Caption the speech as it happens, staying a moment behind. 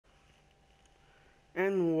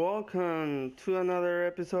And welcome to another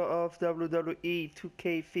episode of WWE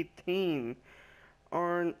 2K15.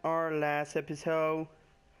 On our last episode,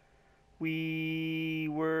 we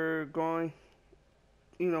were going,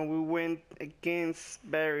 we went against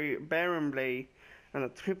Baron Blade in a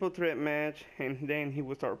triple threat match, and then he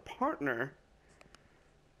was our partner.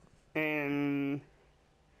 And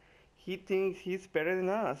he thinks he's better than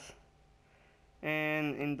us.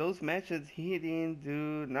 And in those matches, he didn't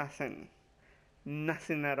do nothing.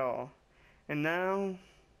 Nothing at all. And now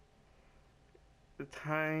the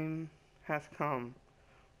time has come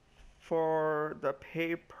for the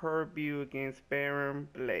pay-per-view against Baron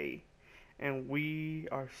Blade. And we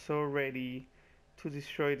are so ready to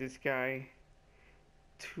destroy this guy,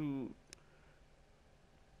 to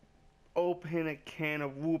open a can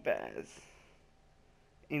of whoop-ass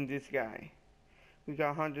in this guy. We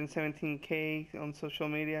got 117K on social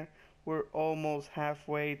media. We're almost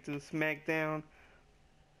halfway to SmackDown.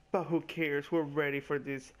 But who cares? We're ready for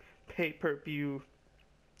this pay-per-view.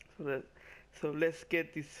 So let's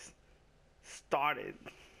get this started.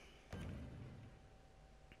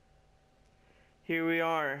 Here we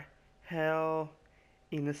are. Hell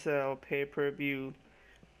in a Cell pay-per-view.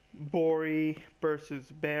 Bori versus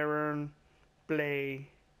Baron Blade.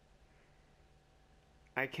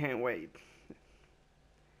 I can't wait.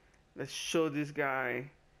 Let's show this guy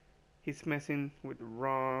he's messing with the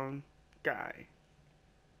wrong guy.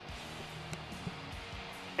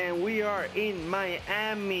 And we are in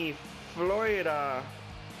Miami, Florida.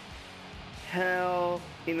 Hell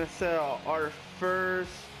in a Cell, our first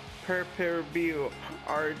pay-per-view,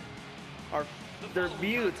 our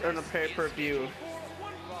debut on a pay-per-view,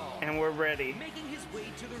 and we're ready.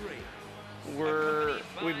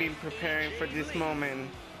 We've been preparing for this moment.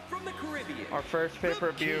 Our first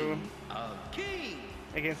pay-per-view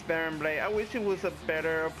against Baron Blade. I wish it was a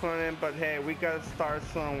better opponent, but hey, we gotta start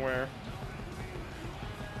somewhere.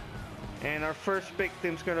 And our first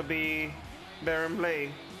victim's gonna be Baron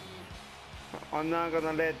Blade. I'm not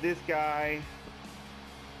gonna let this guy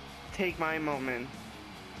take my moment.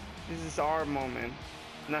 This is our moment,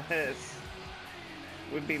 not his.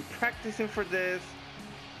 We've been practicing for this.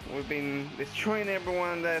 We've been destroying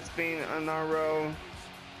everyone that's been on our road.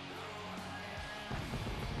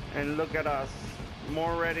 And look at us,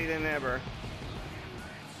 more ready than ever.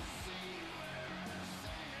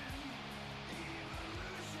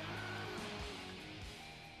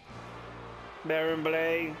 Baron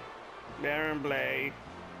Blade.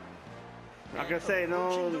 Like I say,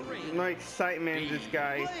 no excitement in this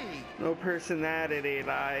guy, no personality.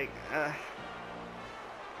 Like,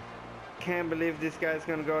 can't believe this guy's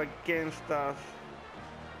gonna go against us.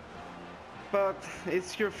 But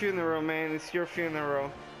it's your funeral, man. It's your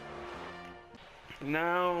funeral.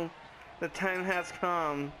 Now the time has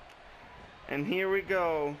come, and here we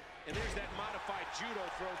go. And there's that modified judo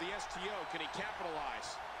throw, the STO. Can he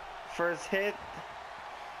capitalize? First hit.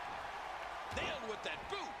 Nailed with that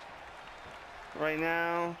boot. Right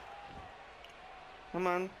now. Come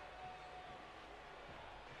on.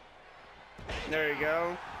 There you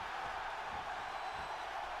go.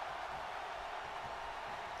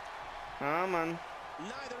 Come on.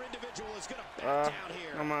 Neither individual is gonna back down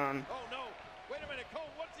here. Come on. Oh no. Wait a minute, Cole,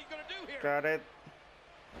 what's he gonna do here? Got it.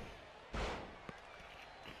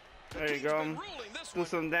 There you go. Do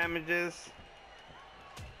some damages.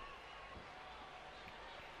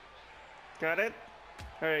 Got it?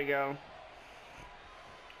 There you go.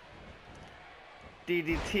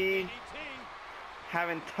 DDT.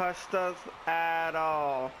 Haven't touched us at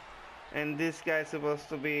all. And this guy's supposed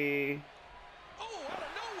to be out of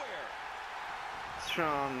nowhere.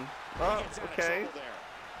 strong. Oh, okay.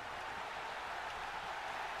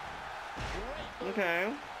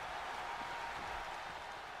 Okay.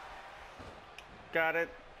 Got it.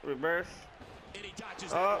 Reverse.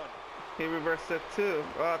 Oh, he reversed it too.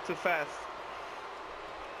 Oh, too fast.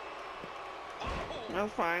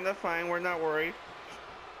 That's fine, that's fine. We're not worried.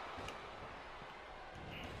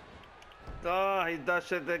 Oh, he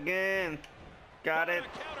dodged it again. Got it.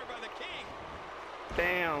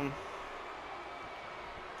 Bam.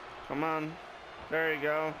 Come on. There you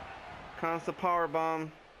go. Comes the power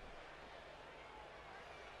bomb.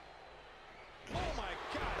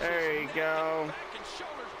 There you go.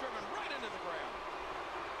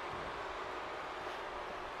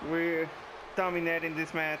 We're dominating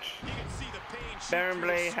this match. Baron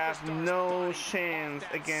Blade has no chance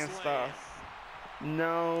against us.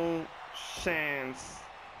 No chance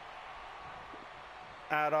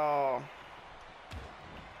at all.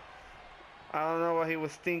 I don't know what he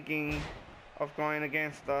was thinking of going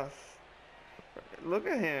against us. Look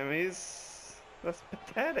at him. That's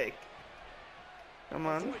pathetic. Come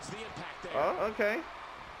on. Avoids the impact there. Oh, okay.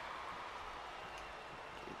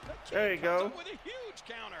 There you go. With a huge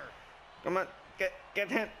counter. Come on, get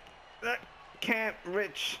him. Can't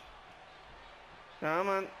reach. Come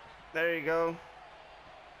on. There you go.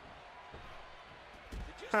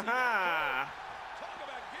 Haha. Talk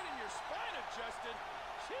about getting your spine adjusted.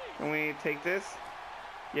 Jeez. Can we take this?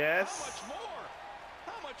 Yes. How much more?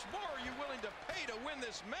 How much more are you willing to pay to win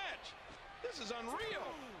this match? This is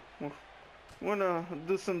unreal. Wanna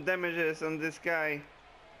do some damages on this guy.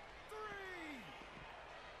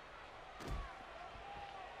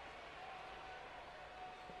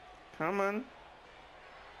 Come on.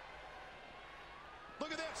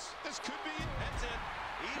 Look at this. This could be it. That's it.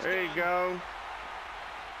 He's There you done. go.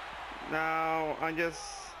 Now I just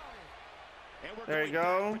And we're there you going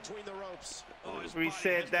go. back between the ropes. Oh, his body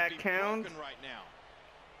Reset has to that be count. broken right now.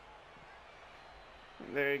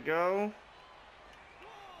 There you go.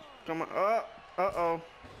 Come on. Oh. Uh-oh.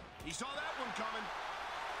 He saw that one coming.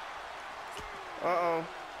 Uh-oh.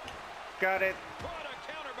 Got it. What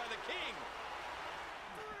a counter by the King.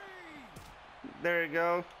 There you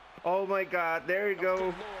go. Oh my God. There you Oh, go. good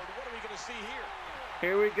Lord, what are we going to see here?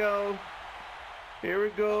 Here we go. Here we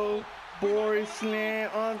go. Boris slam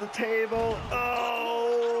on the table.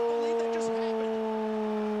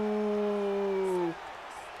 Oh!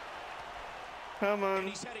 Come And on.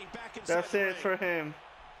 he's heading back inside That's the it ring. for him.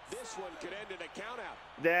 This one could end in a countout.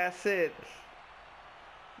 That's it.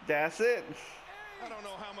 That's it. I don't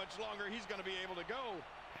know how much longer he's going to be able to go.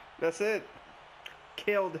 That's it.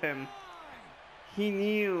 Killed him. He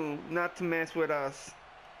knew not to mess with us.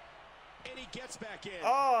 And he gets back in.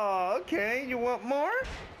 Oh, okay. You want more?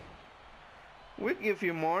 We'll give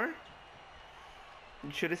you more.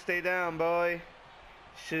 You should have stayed down, boy.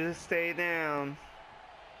 Should have stayed down.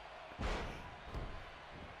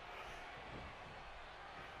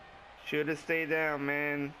 Should have stayed down,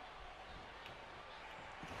 man.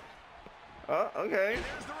 Oh, okay. And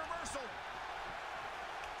there's the reversal.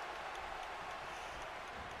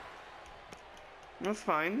 That's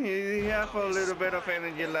fine. He have a little bit of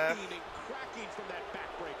energy left. Leaning, cracking from that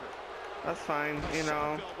backbreaker. That's fine, A you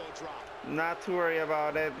know. sharp elbow drop. Not to worry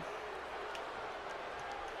about it.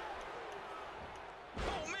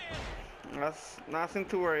 Oh, man. That's nothing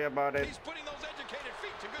to worry about it. He's putting those educated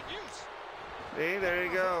feet to good use. See, there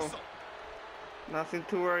you go. Reversal. Nothing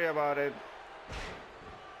to worry about it.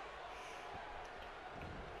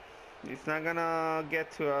 He's not gonna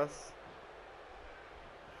get to us.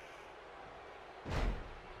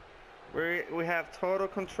 We have total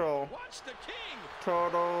control. Watch the King.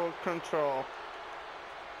 Total control.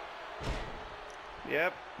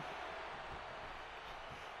 Yep.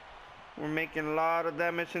 We're making a lot of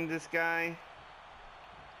damage in this guy.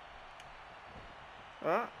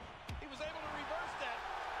 Oh. He was able to reverse that.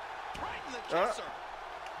 Right in the kisser.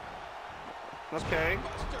 Okay.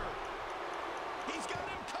 Buster. He's got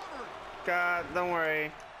him covered. God, don't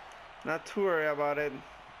worry. Not to worry about it.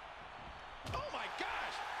 Oh my gosh.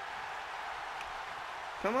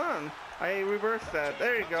 Come on. I reversed that.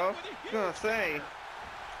 There you go. I was gonna say.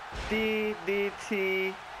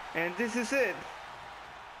 DDT. And this is it.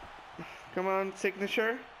 Come on,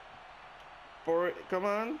 signature. Come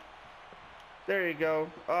on. There you go.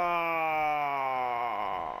 Ah.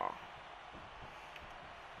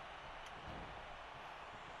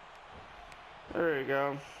 There you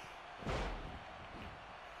go.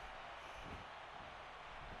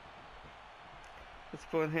 Let's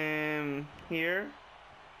put him here.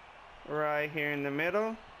 Right here in the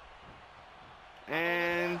middle.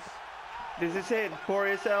 And this is it.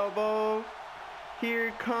 Boris elbow.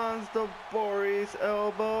 Here comes the Boris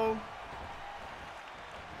elbow.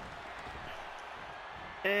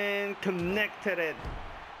 And connected it.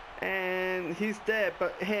 And he's dead.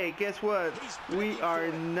 But hey, guess what? We are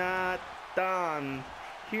not done.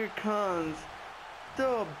 Here comes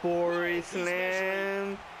the Boris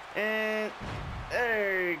slam. And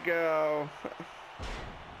there you go.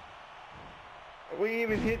 We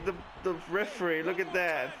even hit the referee. Look at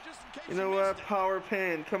that. You know what? Power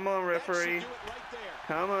pin. Come on, referee.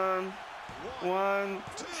 Come on. 1,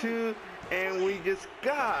 2, and we just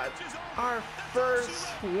got our first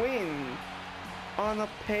win on a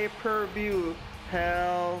pay-per-view.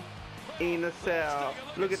 Hell in a Cell.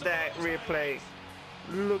 Look at that replay.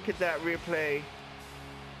 Look at that replay.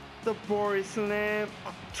 The Boris slam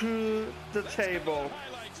to the table.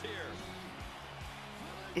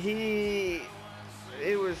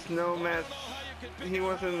 It was no match. He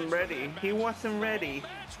wasn't ready. He wasn't ready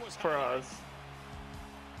for us.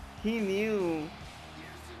 He knew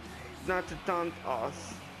not to taunt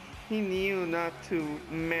us. He knew not to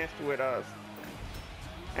mess with us.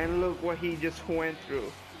 And look what he just went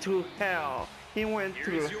through. To hell. He went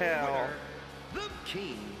through hell. The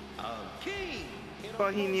King of Kings.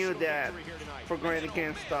 But he knew that for going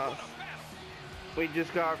against us. We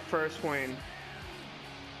just got our first win.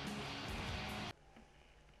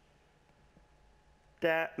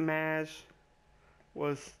 That match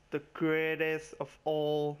was the greatest of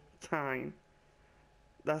all time.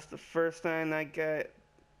 That's the first time I get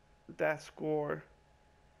that score.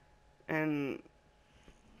 And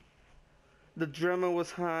the drama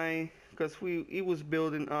was high because it was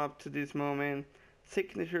building up to this moment.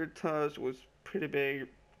 Signature touch was pretty big,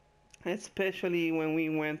 especially when we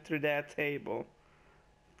went through that table.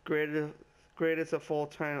 Greatest of all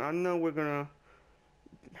time. I know we're gonna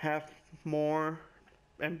have more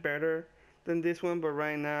and better than this one, but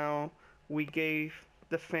right now we gave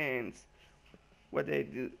the fans what they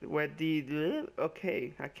do.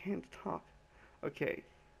 Okay, I can't talk. Okay,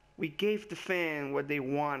 we gave the fan what they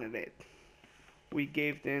wanted it. We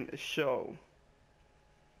gave them a show.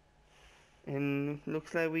 And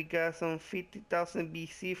looks like we got some 50,000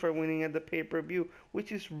 BC for winning at the pay-per-view,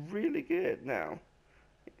 which is really good now.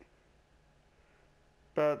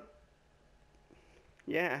 But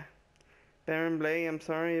yeah, Baron Blade, I'm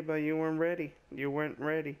sorry, but you weren't ready. You weren't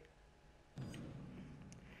ready.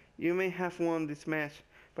 You may have won this match,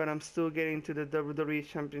 but I'm still getting to the WWE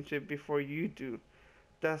Championship before you do.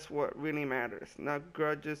 That's what really matters, not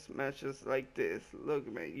grudges matches like this.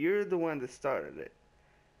 Look, man, you're the one that started it.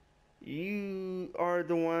 You are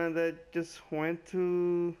the one that just went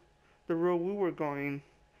to the road we were going,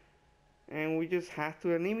 and we just had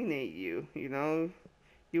to eliminate you, you know?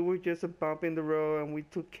 You were just a bump in the road, and we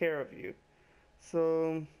took care of you.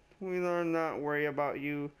 So, we are not worried about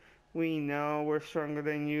you. We know we're stronger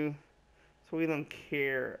than you, so we don't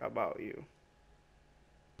care about you.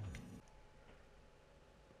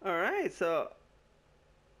 Alright, so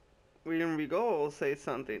William Regal will say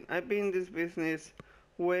something. I've been in this business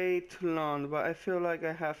way too long, but I feel like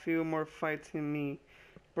I have few more fights in me.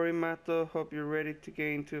 BoriMakto, hope you're ready to get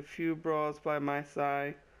into a few brawls by my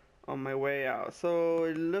side on my way out. So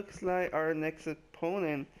it looks like our next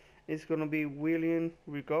opponent is gonna be William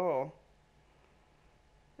Regal.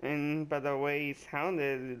 And by the way he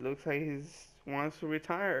sounded, it looks like he wants to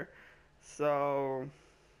retire. So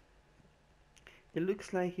it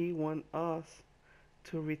looks like he wants us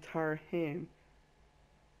to retire him.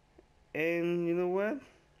 And you know what?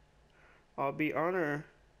 I'll be honored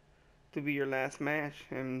to be your last match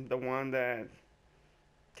and the one that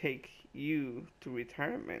take you to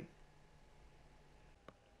retirement.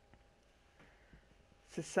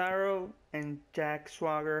 Cesaro and Jack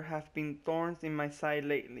Swagger have been thorns in my side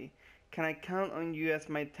lately. Can I count on you as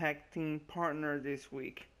my tag team partner this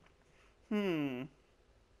week?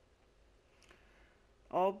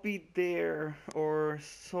 I'll be there, or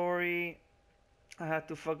sorry, I have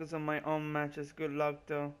to focus on my own matches. Good luck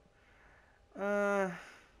though.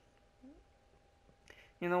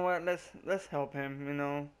 You know what? Let's help him. You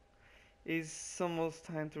know, it's almost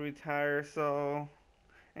time to retire. So,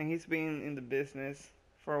 and he's been in the business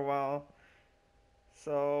for a while.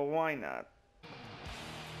 So why not?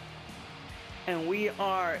 And we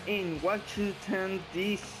are in Washington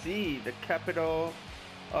D.C., the capital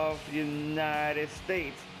of the United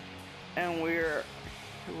States, and we're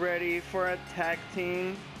ready for a tag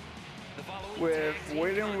team with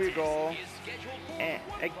William Regal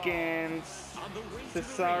against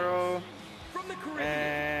Cesaro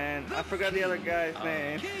and I forgot the other guy's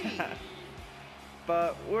name.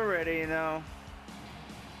 But we're ready, you know.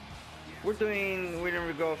 We're doing William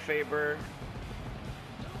Regal a favor,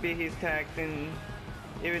 be his tag team,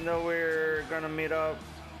 even though we're gonna meet up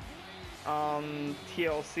on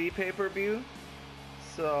TLC pay-per-view,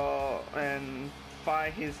 so, and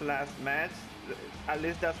fight his last match. At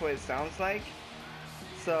least that's what it sounds like.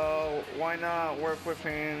 So why not work with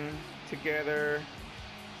him together,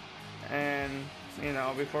 and you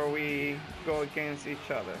know, before we go against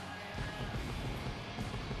each other.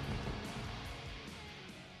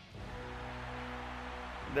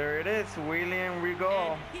 There it is, William Regal.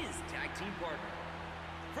 And his tag team partner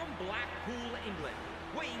from Blackpool, England.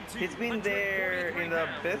 He's been there in the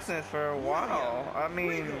business for a while. I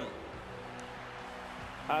mean,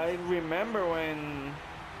 I remember when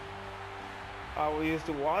I used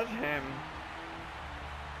to watch him,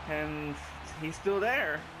 and he's still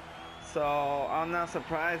there. So I'm not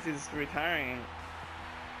surprised he's retiring.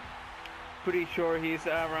 Pretty sure he's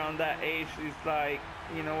around that age. He's like,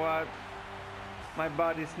 you know what? My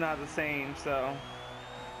body's not the same, so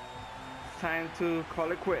it's time to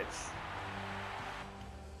call it quits.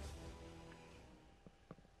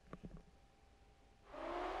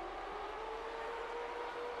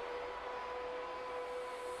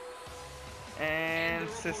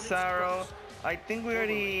 Cesaro. I think we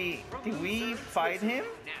already... Did we fight him?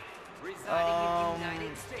 I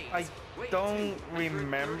don't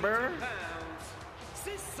remember.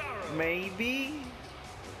 Maybe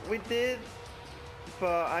we did,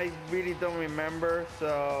 but I really don't remember.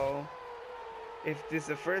 So if this is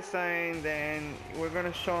the first time, then we're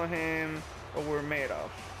gonna show him what we're made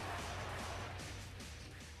of.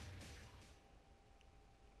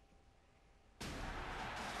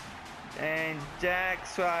 And Jack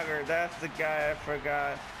Swagger, that's the guy I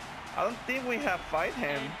forgot. I don't think we have fight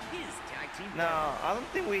him. No, I don't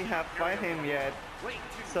think we have fight him yet.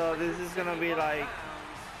 So this is gonna be like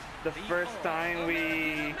the first time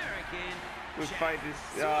we fight this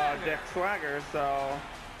Jack Swagger. So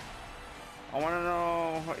I want to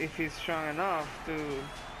know if he's strong enough to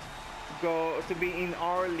be in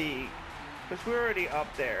our league, because we're already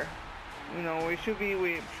up there. You know, we should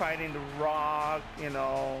be fighting The Rock, you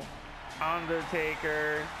know,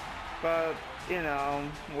 Undertaker, but you know,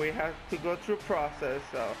 we have to go through process.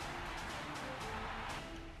 So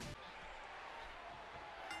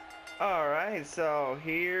alright, so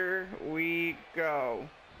here we go.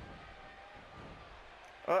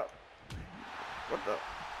 Oh,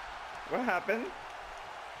 what happened? You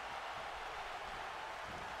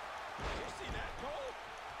see that, Cole?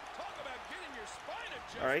 Talk about getting your spine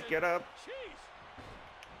adjusted. Alright, get up. Jeez.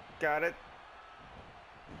 Got it.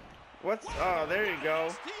 Oh, there you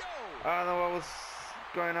go. I don't know what was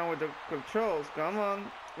going on with the controls. Come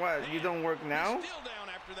on. What, you don't work now? He's still down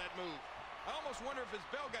after that move. I almost wonder if his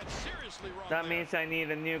bell got seriously wrong. That means I need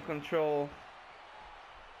a new control.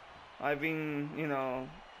 I've been, you know,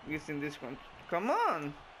 using this one. Come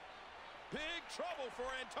on. Big trouble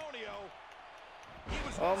for Antonio.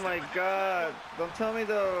 Oh my God. Don't tell me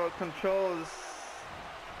the controls.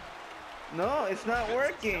 No, it's not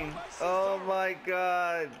working. Oh my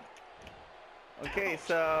God. Okay,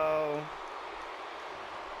 so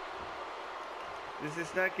this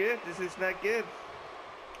is not good. This is not good.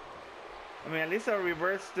 I mean, at least our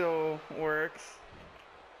reverse still works.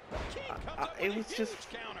 It was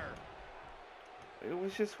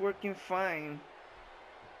just working fine.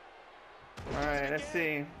 All right, let's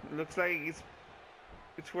see. Looks like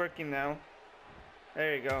it's working now.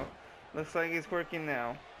 There you go. Looks like it's working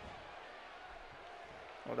now.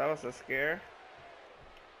 Oh, that was a scare.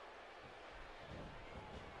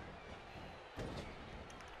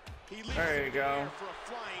 There you go.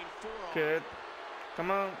 Good. Come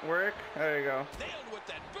on, work. There you go. Nailed with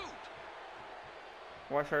that boot.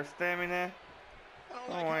 Watch our stamina.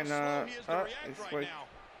 Oh, why not? Oh, it's like...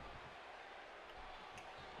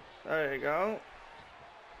 There you go.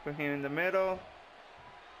 Put him in the middle.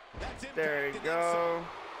 There you go.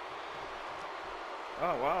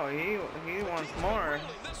 Oh wow, he wants more.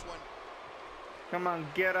 Come on,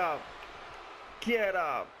 get up. Get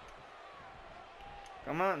up.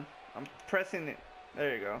 Come on. I'm pressing it.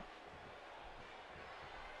 There you go.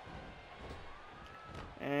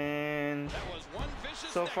 And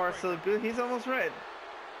so far so good. He's almost red.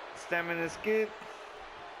 Stamina is good.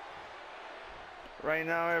 Right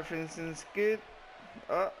now everything's good.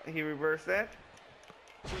 Oh, he reversed that.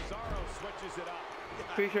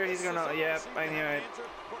 Pretty sure he's gonna, yep, I knew it.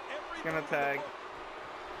 He's gonna tag.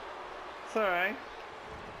 It's alright.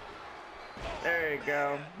 There you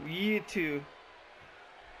go. You too.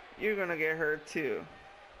 You're gonna get hurt too.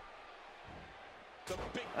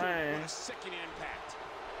 Alright.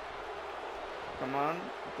 Come on,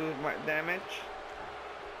 do my damage.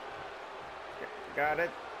 Got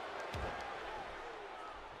it.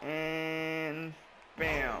 And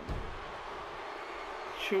bam.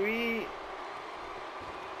 Should we?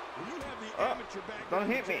 Oh, don't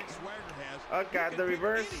hit me. Oh, got the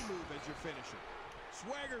reverse.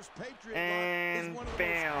 And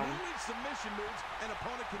bam.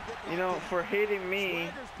 You know, for hitting me.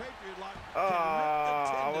 Oh,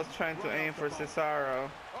 I was trying to aim for Cesaro.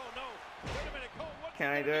 Can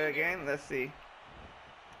I do it again? Let's see.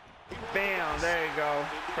 Bam, there you go.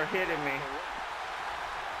 For hitting me.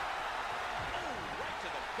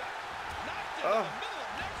 Oh.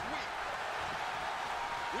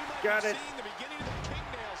 Got it.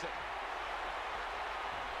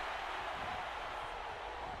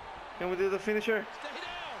 Can we do the finisher?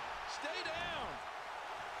 Stay down.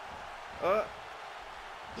 Oh.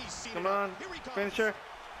 Come on. Finisher.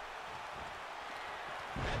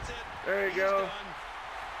 That's it. There you go.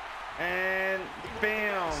 And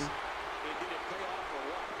bam.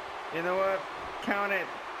 You know what? Count it.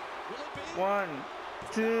 1,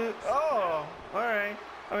 2. Oh, all right.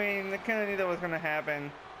 I mean, I kind of knew that was gonna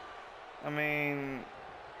happen. I mean,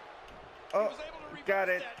 oh, got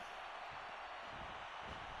it.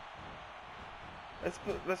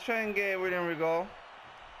 Let's try and get William Regal.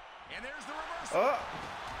 And there's the reversal. Oh.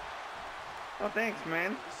 Oh, thanks,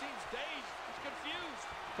 man. He seems dazed. He's confused.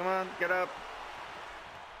 Come on, get up.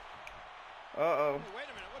 Uh-oh. Hey, wait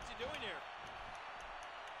a minute. What's he doing here?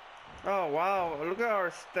 Oh, wow. Look at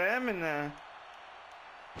our stamina.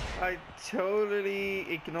 I totally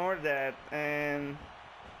ignored that. And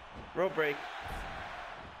rope break.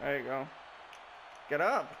 There you go. Get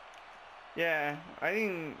up. Yeah, I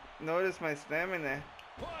didn't notice my stamina.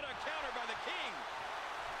 What a counter by the King.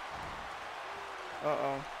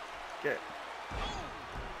 Uh-oh. Get.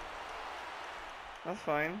 That's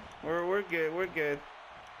fine. We're good. We're good.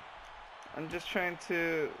 I'm just trying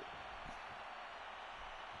to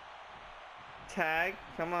tag.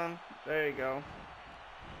 Come on. There you go.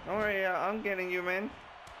 Don't worry, I'm getting you, man.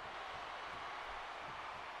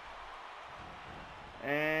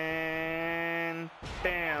 And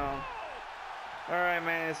bam. Alright,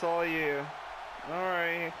 man, it's all you.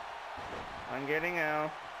 Alright. I'm getting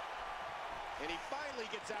out. And he finally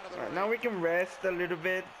gets out of the Right, ring. now we can rest a little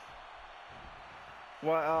bit.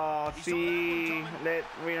 Well, see, let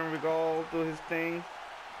William Regal do his thing.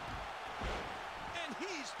 And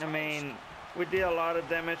he's I mean, we did a lot of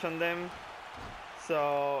damage on them,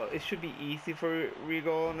 so it should be easy for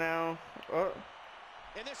Regal now. Oh,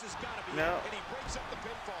 and this has got to be no. it. And he breaks up the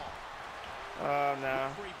pinfall. Oh no.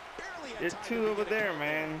 Referee barely had There's time two to over begin a there, count.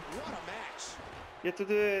 man. What a match. You have to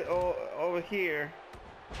do it over here.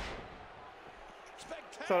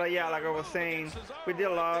 So yeah, like I was saying, we did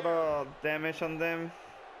a lot of damage on them,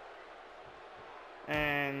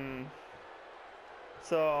 and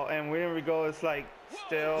so William Regal is like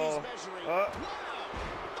still. Oh,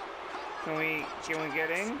 can we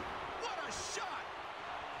get in? What a shot.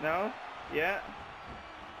 No? Yeah.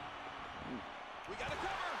 We got a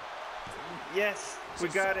cover. Yes, we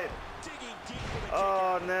got it. Digging deep for the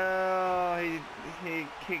Oh no, he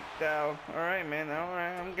kicked out. All right, man. All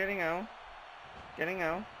right, I'm getting out. Getting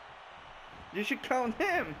out. You should count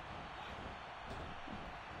him.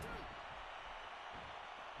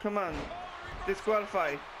 Come on.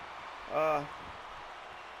 Disqualified.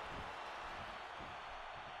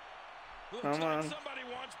 Looks Come like on. somebody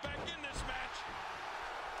wants back in this match.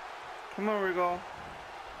 Come on, Regal.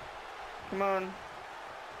 Come on.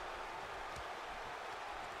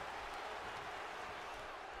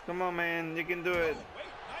 Come on, man. You can do it. Oh, wait,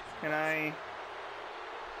 nice Can I?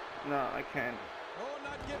 No, I can't. Oh,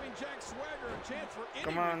 not giving Jack Swagger a chance for any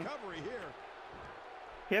Come on. recovery here.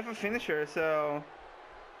 He have a finisher, so.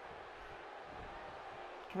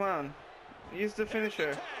 Come on. Use the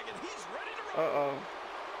finisher. Tag, and he's ready to roll.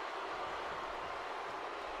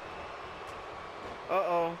 Uh-oh.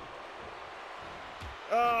 Uh-oh.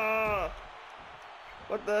 Ah!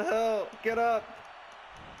 What the hell? Get up!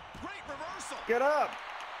 Great reversal. Get up!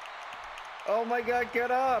 Oh my god, get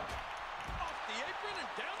up! Off the apron and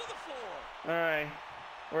down to the floor. Alright.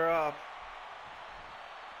 We're up.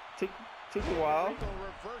 Took a while. Regal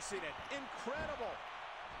reversing it. Incredible.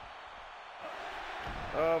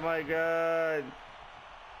 Oh my god.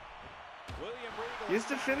 William Regal. Use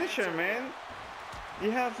the finisher, man.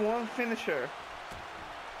 You have one finisher.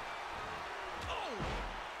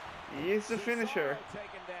 Oh. Use the finisher. Cesaro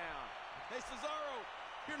taken down. Hey, Cesaro,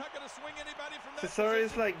 you're not going to swing anybody from that Cesaro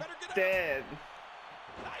is position. like Better get out. dead.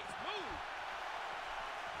 Nice move.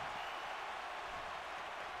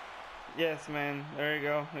 Yes, man. There you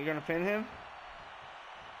go. Are you gonna pin him?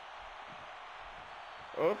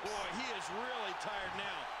 Oops. Boy, he is really tired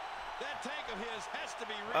now. That tank of his has to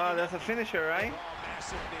be Oh, that's a finisher, right? Oh,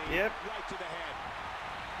 massive knee. Yep. Right to the head.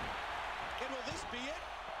 And will this be it?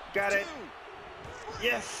 Got it. 2, 3.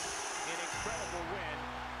 Yes. An incredible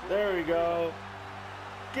win. There we go.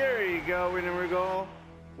 There you go, William Regal.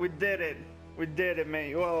 We did it. We did it,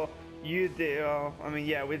 man. Well, you did. I mean,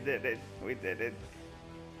 yeah, we did it. We did it.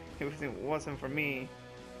 If it wasn't for me,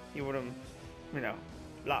 he would have,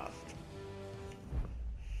 lost.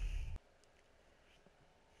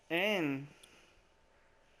 And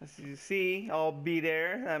as you see, I'll be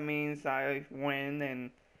there. That means I win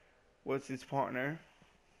and was his partner.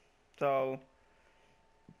 So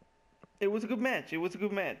it was a good match. It was a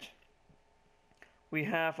good match. We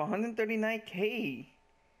have 139K.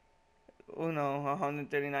 Oh no,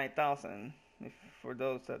 139,000. For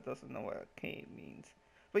those that doesn't know what K means.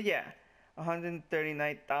 But yeah,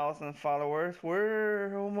 139,000 followers.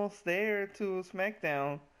 We're almost there to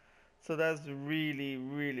SmackDown. So that's really,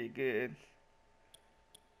 really good.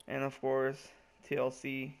 And of course,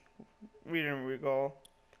 TLC, William Regal.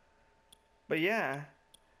 But yeah,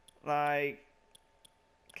 like,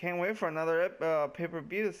 can't wait for another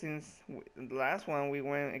pay-per-view since the last one we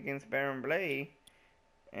went against Baron Blade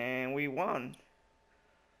and we won.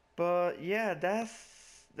 But yeah,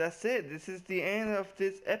 that's it. This is the end of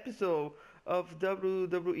this episode of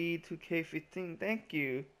WWE 2K15. Thank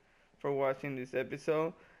you for watching this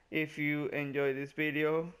episode. If you enjoyed this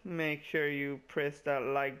video, make sure you press that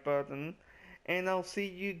like button, and I'll see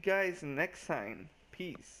you guys next time.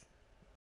 Peace.